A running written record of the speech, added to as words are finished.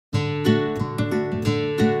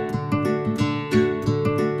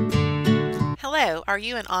So, are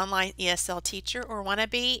you an online ESL teacher or want to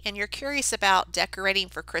be, and you're curious about decorating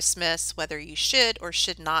for Christmas, whether you should or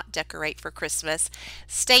should not decorate for Christmas?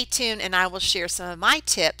 Stay tuned and I will share some of my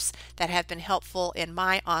tips that have been helpful in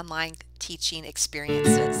my online teaching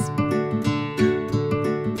experiences.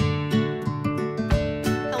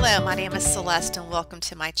 Hello, my name is Celeste and welcome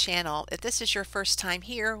to my channel. If this is your first time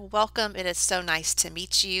here, welcome. It is so nice to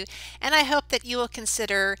meet you, and I hope that you will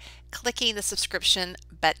consider clicking the subscription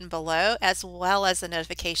button below as well as the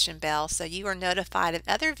notification bell so you are notified of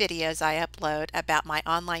other videos I upload about my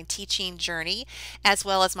online teaching journey, as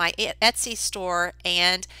well as my Etsy store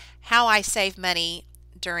and how I save money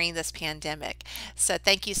during this pandemic. So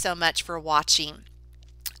thank you so much for watching.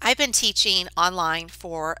 I've been teaching online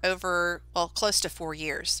for close to 4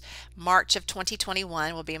 years. March of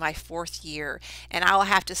 2021 will be my 4th year, and I will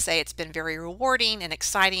have to say it's been very rewarding and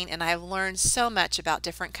exciting, and I've learned so much about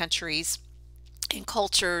different countries and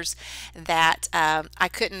cultures that I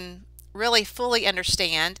couldn't really fully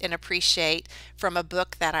understand and appreciate from a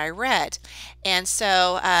book that I read. And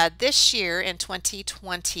so this year in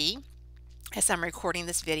 2020, as I'm recording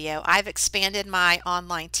this video, I've expanded my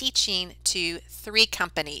online teaching to 3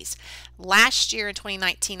 companies. Last year in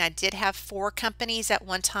 2019, I did have 4 companies at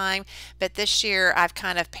one time, but this year I've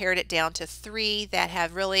kind of pared it down to 3 that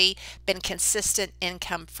have really been consistent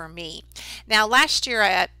income for me. Now, last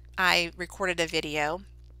year I recorded a video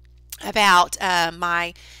about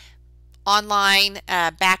my online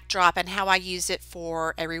backdrop and how I use it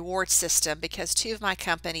for a reward system, because 2 of my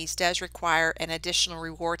companies does require an additional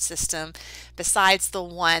reward system besides the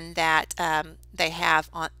one that they have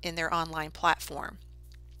in their online platform.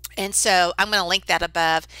 And so I'm going to link that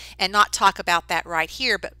above and not talk about that right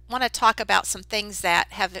here, but want to talk about some things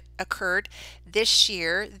that have occurred this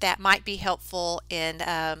year that might be helpful in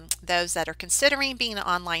those that are considering being an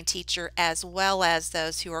online teacher, as well as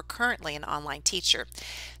those who are currently an online teacher.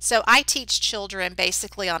 So I teach children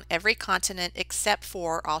basically on every continent except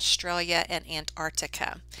for Australia and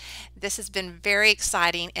Antarctica. This has been very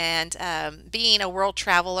exciting, and being a world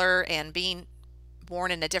traveler and being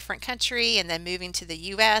born in a different country and then moving to the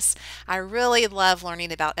US, I really love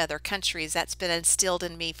learning about other countries. That's been instilled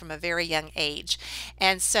in me from a very young age.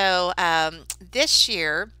 And so this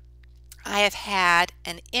year I have had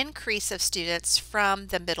an increase of students from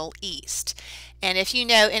the Middle East. And if you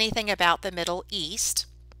know anything about the Middle East,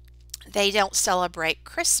 they don't celebrate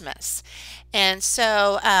Christmas. And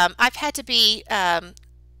so I've had to be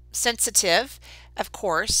sensitive, of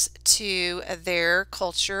course, to their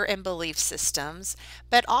culture and belief systems,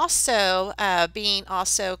 but also being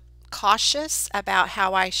cautious about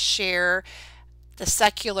how I share the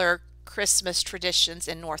secular Christmas traditions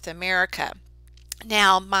in North America.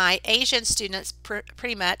 Now, my Asian students,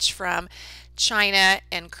 pretty much from China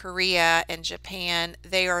and Korea and Japan,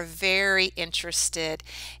 they are very interested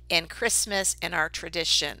in Christmas and our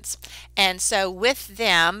traditions. And so with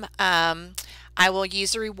them, I will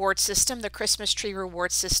use a reward system, the Christmas tree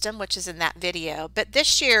reward system, which is in that video. But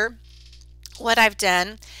this year, what I've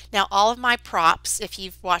done, now all of my props, if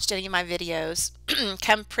you've watched any of my videos,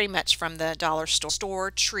 come pretty much from the dollar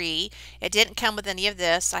store tree. It didn't come with any of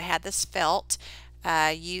this. I had this felt.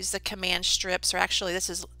 Use the command strips, or actually this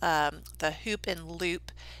is the hoop and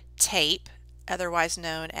loop tape, otherwise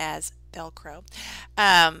known as Velcro.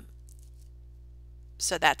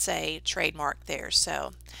 So that's a trademark there.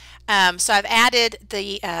 So I've added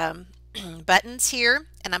the buttons here,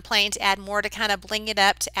 and I'm planning to add more to kind of bling it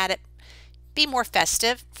up, to add it, be more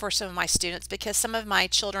festive for some of my students, because some of my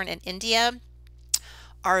children in India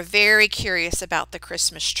are very curious about the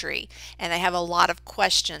Christmas tree, and they have a lot of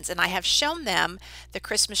questions, and I have shown them the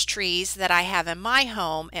Christmas trees that I have in my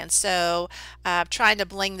home, and so I'm trying to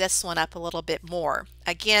bling this one up a little bit more.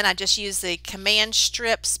 Again, I just use the command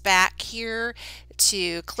strips back here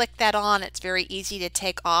to click that on. It's very easy to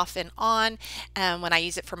take off and on when I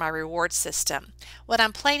use it for my reward system. What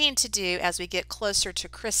I'm planning to do as we get closer to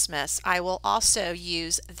Christmas, I will also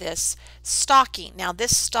use this stocking. Now,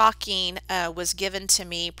 this stocking was given to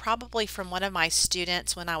me probably from one of my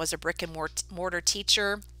students when I was a brick and mortar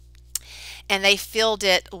teacher, and they filled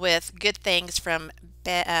it with good things from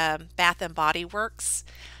Bath and Body Works,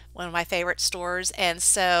 one of my favorite stores. And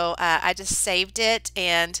so I just saved it,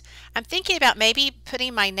 and I'm thinking about maybe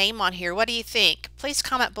putting my name on here. What do you think? Please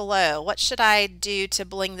comment below. What should I do to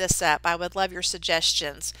bling this up? I would love your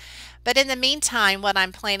suggestions. But in the meantime, what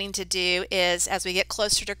I'm planning to do is, as we get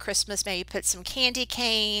closer to Christmas, maybe put some candy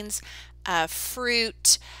canes,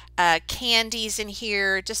 fruit, candies in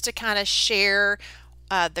here, just to kind of share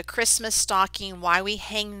the Christmas stocking, why we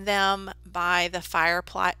hang them by the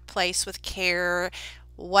fireplace with care,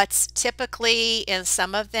 what's typically in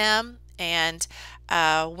some of them and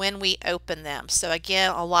when we open them. So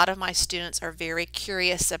again, a lot of my students are very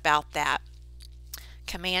curious about that.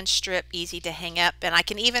 Command strip, easy to hang up, and I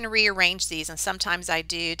can even rearrange these, and sometimes I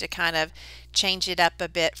do to kind of change it up a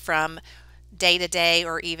bit from day to day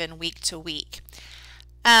or even week to week.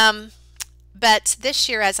 But this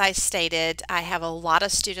year, as I stated, I have a lot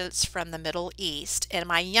of students from the Middle East, and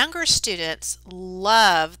my younger students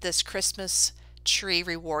love this Christmas tree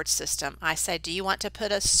reward system. I say, do you want to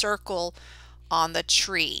put a circle on the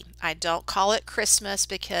tree? I don't call it Christmas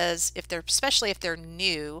because especially if they're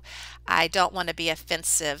new, I don't want to be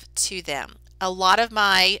offensive to them. A lot of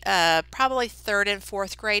my probably 3rd and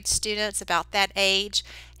 4th grade students about that age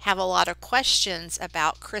have a lot of questions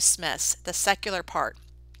about Christmas, the secular part.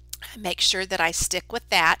 I make sure that I stick with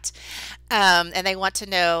that, and they want to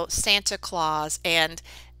know Santa Claus and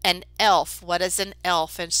an elf. What is an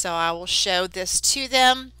elf? And so I will show this to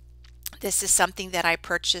them. This is something that I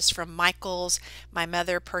purchased from Michael's. My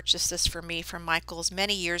mother purchased this for me from Michael's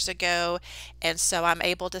many years ago, and so I'm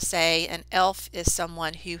able to say an elf is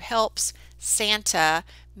someone who helps Santa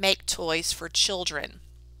make toys for children.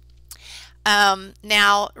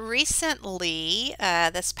 Now recently,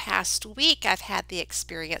 this past week, I've had the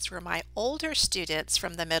experience where my older students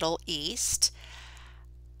from the Middle East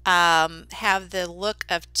have the look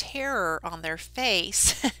of terror on their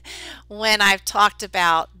face when I've talked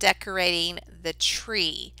about decorating the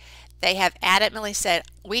tree. They have adamantly said,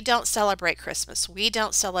 we don't celebrate Christmas. We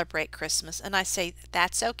don't celebrate Christmas. And I say,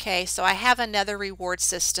 that's okay. So I have another reward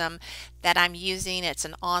system that I'm using. It's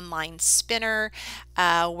an online spinner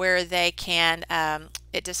where they can,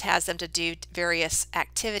 it just has them to do various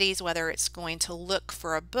activities, whether it's going to look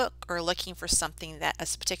for a book or looking for something that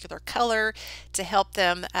a particular color to help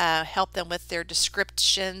them with their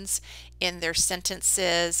descriptions in their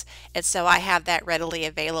sentences. And so I have that readily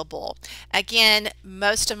available. Again,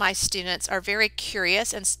 most of my students are very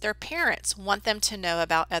curious, and their parents want them to know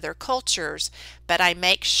about other cultures, but I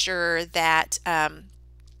make sure that I'm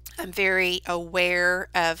very aware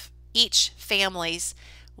of each family's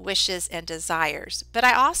wishes and desires. But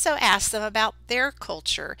I also ask them about their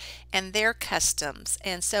culture and their customs.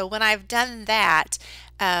 And so when I've done that,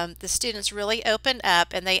 the students really open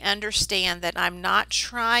up and they understand that I'm not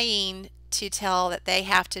trying to tell that they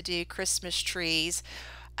have to do Christmas trees.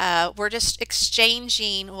 We're just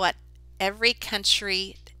exchanging what every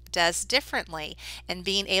country does differently and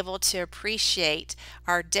being able to appreciate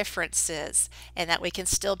our differences, and that we can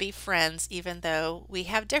still be friends even though we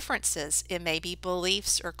have differences in maybe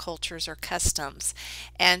beliefs or cultures or customs.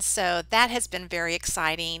 And so that has been very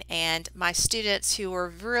exciting, and my students who were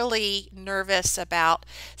really nervous about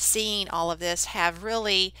seeing all of this have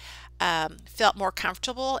really felt more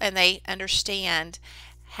comfortable, and they understand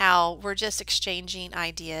how we're just exchanging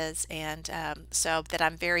ideas, and so that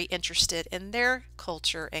I'm very interested in their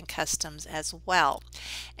culture and customs as well.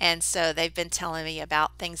 And so they've been telling me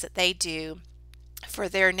about things that they do for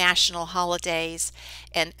their national holidays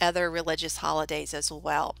and other religious holidays as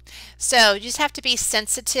well. So you just have to be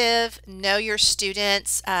sensitive, know your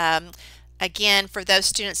students. Again, for those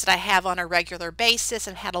students that I have on a regular basis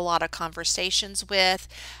and had a lot of conversations with,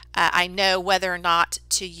 I know whether or not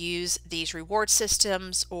to use these reward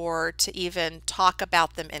systems or to even talk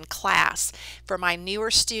about them in class. For my newer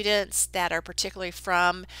students that are particularly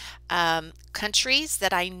from countries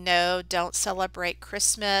that I know don't celebrate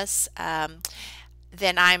Christmas,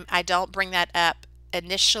 then I don't bring that up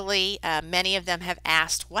initially. Many of them have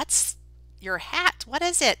asked, what's your hat? What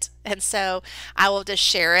is it? And so I will just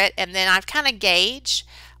share it, and then I've kind of gauge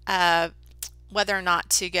whether or not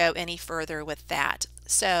to go any further with that.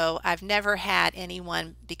 So I've never had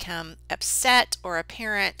anyone become upset or a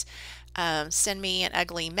parent send me an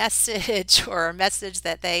ugly message or a message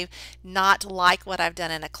that they not like what I've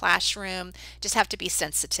done in a classroom. Just have to be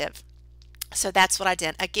sensitive. So that's what I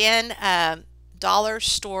did. Again, dollar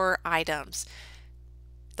store items.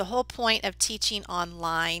 The whole point of teaching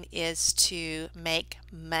online is to make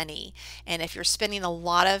money. And if you're spending a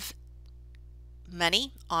lot of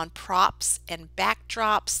money on props and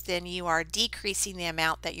backdrops, then you are decreasing the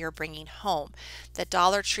amount that you're bringing home. The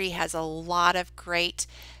Dollar Tree has a lot of great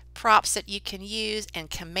props that you can use and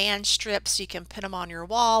command strips. You can put them on your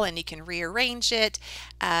wall and you can rearrange it.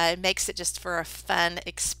 It makes it just for a fun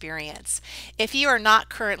experience. If you are not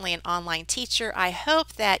currently an online teacher, I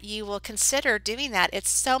hope that you will consider doing that. It's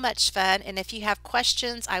so much fun, and if you have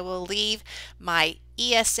questions, I will leave my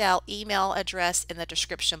ESL email address in the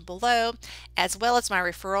description below, as well as my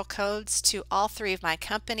referral codes to all 3 of my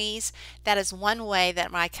companies. That is one way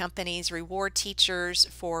that my companies reward teachers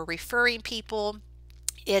for referring people.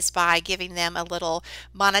 is by giving them a little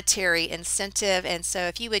monetary incentive. And so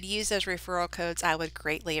if you would use those referral codes, I would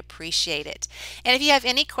greatly appreciate it. And if you have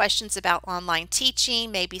any questions about online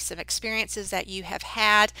teaching, maybe some experiences that you have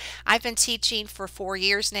had, I've been teaching for 4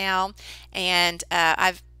 years now, and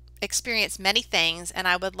I've experienced many things, and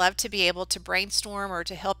I would love to be able to brainstorm or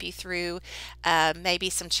to help you through maybe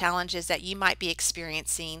some challenges that you might be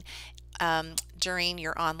experiencing during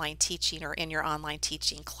your online teaching or in your online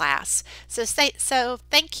teaching class. So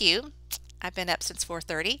thank you. I've been up since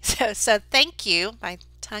 4:30. So thank you. My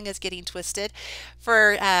tongue is getting twisted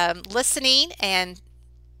for listening and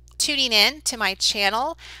tuning in to my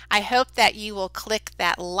channel. I hope that you will click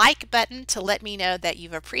that like button to let me know that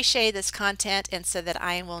you've appreciated this content, and so that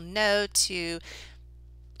I will know to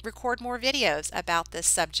record more videos about this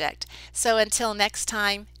subject. So until next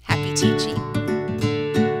time, happy teaching.